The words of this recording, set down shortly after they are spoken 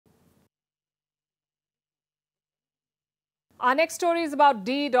Our next story is about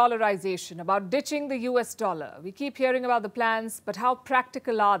de-dollarization, about ditching the US dollar. We keep hearing about the plans, but how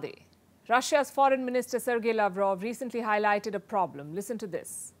practical are they? Russia's Foreign Minister Sergei Lavrov recently highlighted a problem. Listen to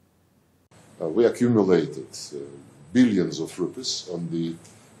this. We accumulated billions of rupees on the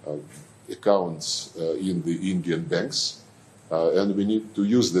accounts in the Indian banks, and we need to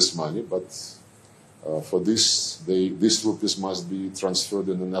use this money, but for this, these rupees must be transferred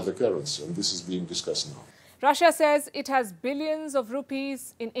in another currency, and this is being discussed now. Russia says it has billions of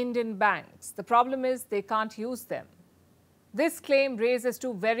rupees in Indian banks. The problem is they can't use them. This claim raises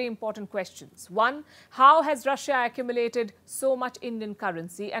two very important questions. One, how has Russia accumulated so much Indian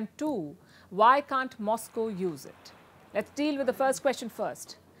currency? And two, why can't Moscow use it? Let's deal with the first question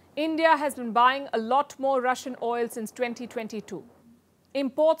first. India has been buying a lot more Russian oil since 2022.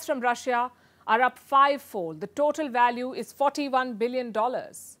 Imports from Russia are up fivefold. The total value is $41 billion.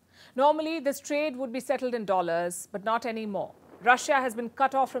 Normally, this trade would be settled in dollars, but not anymore. Russia has been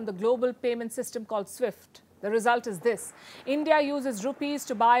cut off from the global payment system called SWIFT. The result is this: India uses rupees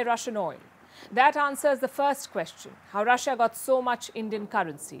to buy Russian oil. That answers the first question, how Russia got so much Indian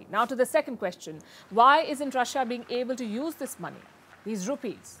currency. Now to the second question, why isn't Russia being able to use this money, these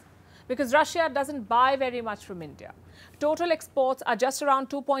rupees? Because Russia doesn't buy very much from India. Total exports are just around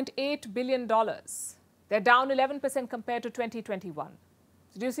 $2.8 billion. They're down 11% compared to 2021.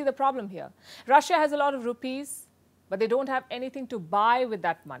 So do you see the problem here? Russia has a lot of rupees, but they don't have anything to buy with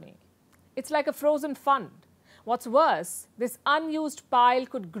that money. It's like a frozen fund. What's worse, this unused pile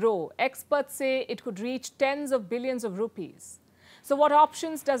could grow. Experts say it could reach tens of billions of rupees. So what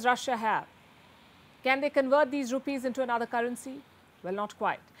options does Russia have? Can they convert these rupees into another currency? Well, not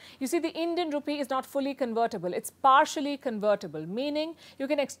quite. You see, the Indian rupee is not fully convertible. It's partially convertible, meaning you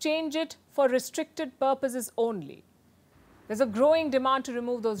can exchange it for restricted purposes only. There's a growing demand to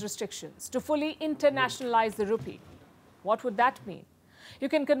remove those restrictions, to fully internationalize the rupee. What would that mean? You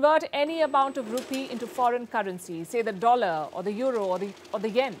can convert any amount of rupee into foreign currency, say the dollar or the euro or the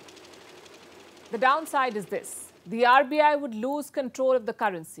yen. The downside is this: the RBI would lose control of the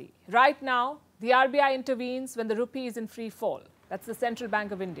currency. Right now, the RBI intervenes when the rupee is in free fall. That's the Central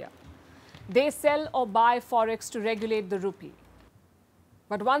Bank of India. They sell or buy forex to regulate the rupee.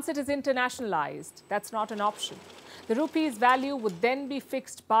 But once it is internationalized, that's not an option. The rupee's value would then be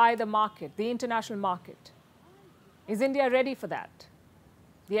fixed by the market, the international market. Is India ready for that?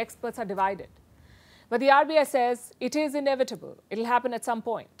 The experts are divided. But the RBI says it is inevitable. It'll happen at some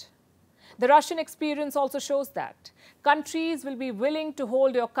point. The Russian experience also shows that countries will be willing to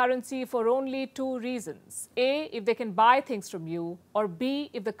hold your currency for only two reasons. A, if they can buy things from you, or B,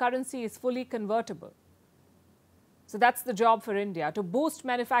 if the currency is fully convertible. So that's the job for India, to boost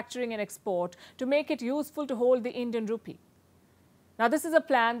manufacturing and export, to make it useful to hold the Indian rupee. Now, this is a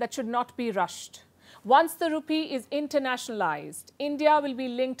plan that should not be rushed. Once the rupee is internationalized, India will be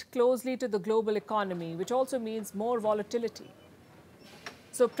linked closely to the global economy, which also means more volatility.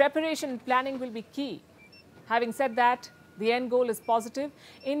 So preparation and planning will be key. Having said that, the end goal is positive.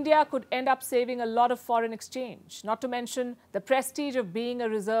 India could end up saving a lot of foreign exchange, not to mention the prestige of being a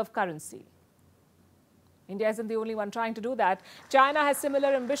reserve currency. India isn't the only one trying to do that. China has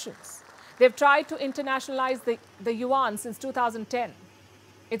similar ambitions. They've tried to internationalize the yuan since 2010.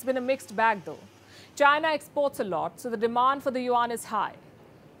 It's been a mixed bag, though. China exports a lot, so the demand for the yuan is high.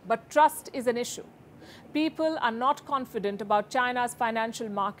 But trust is an issue. People are not confident about China's financial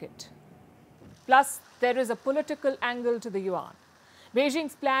market. Plus, there is a political angle to the yuan.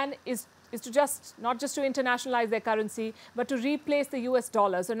 Beijing's plan is not just to internationalize their currency, but to replace the US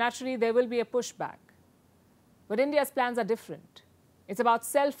dollar. So naturally, there will be a pushback. But India's plans are different. It's about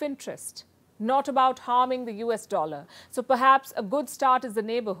self-interest, not about harming the US dollar. So perhaps a good start is the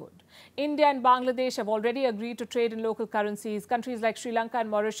neighborhood. India and Bangladesh have already agreed to trade in local currencies. Countries like Sri Lanka and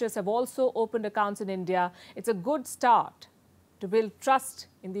Mauritius have also opened accounts in India. It's a good start to build trust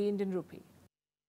in the Indian rupee.